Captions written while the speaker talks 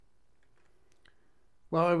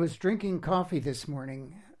While I was drinking coffee this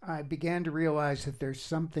morning, I began to realize that there's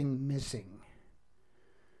something missing.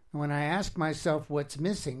 When I ask myself what's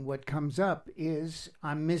missing, what comes up is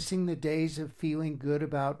I'm missing the days of feeling good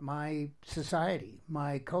about my society,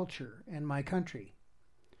 my culture, and my country.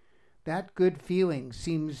 That good feeling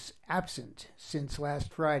seems absent since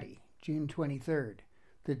last Friday, June 23rd,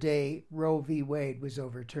 the day Roe v. Wade was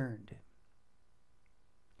overturned.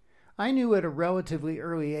 I knew at a relatively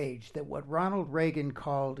early age that what Ronald Reagan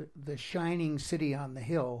called the shining city on the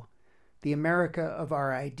hill, the America of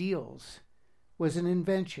our ideals, was an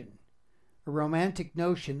invention, a romantic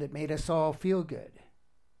notion that made us all feel good.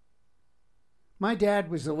 My dad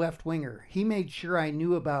was a left-winger. He made sure I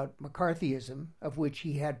knew about McCarthyism, of which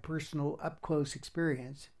he had personal up-close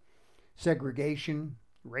experience, segregation,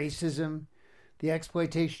 racism, the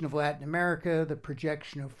exploitation of Latin America, the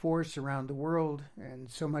projection of force around the world, and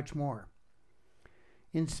so much more.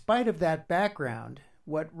 In spite of that background,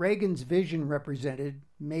 what Reagan's vision represented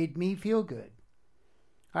made me feel good.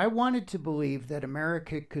 I wanted to believe that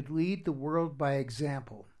America could lead the world by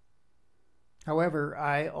example. However,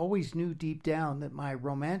 I always knew deep down that my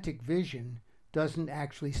romantic vision doesn't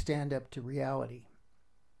actually stand up to reality.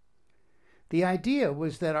 The idea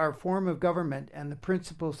was that our form of government and the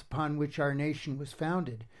principles upon which our nation was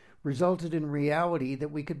founded resulted in reality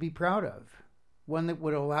that we could be proud of, one that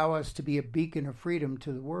would allow us to be a beacon of freedom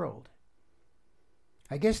to the world.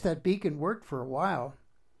 I guess that beacon worked for a while.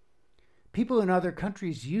 People in other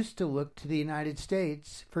countries used to look to the United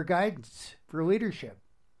States for guidance, for leadership.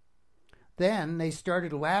 Then they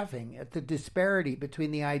started laughing at the disparity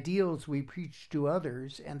between the ideals we preached to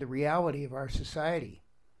others and the reality of our society.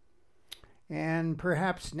 And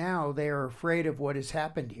perhaps now they are afraid of what has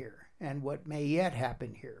happened here and what may yet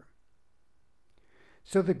happen here.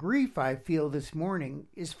 So the grief I feel this morning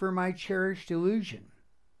is for my cherished illusion.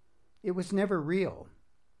 It was never real.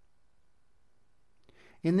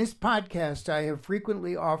 In this podcast, I have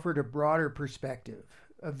frequently offered a broader perspective,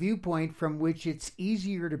 a viewpoint from which it's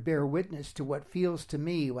easier to bear witness to what feels to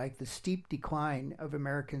me like the steep decline of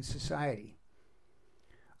American society.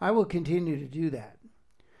 I will continue to do that.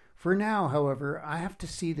 For now, however, I have to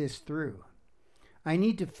see this through. I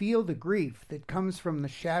need to feel the grief that comes from the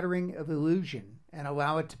shattering of illusion and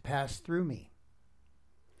allow it to pass through me.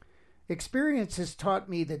 Experience has taught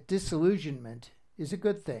me that disillusionment is a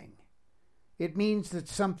good thing. It means that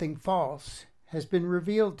something false has been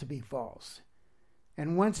revealed to be false.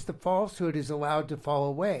 And once the falsehood is allowed to fall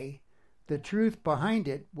away, the truth behind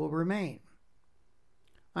it will remain.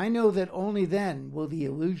 I know that only then will the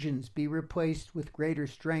illusions be replaced with greater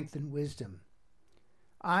strength and wisdom.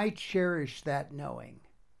 I cherish that knowing.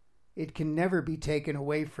 It can never be taken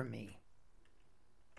away from me.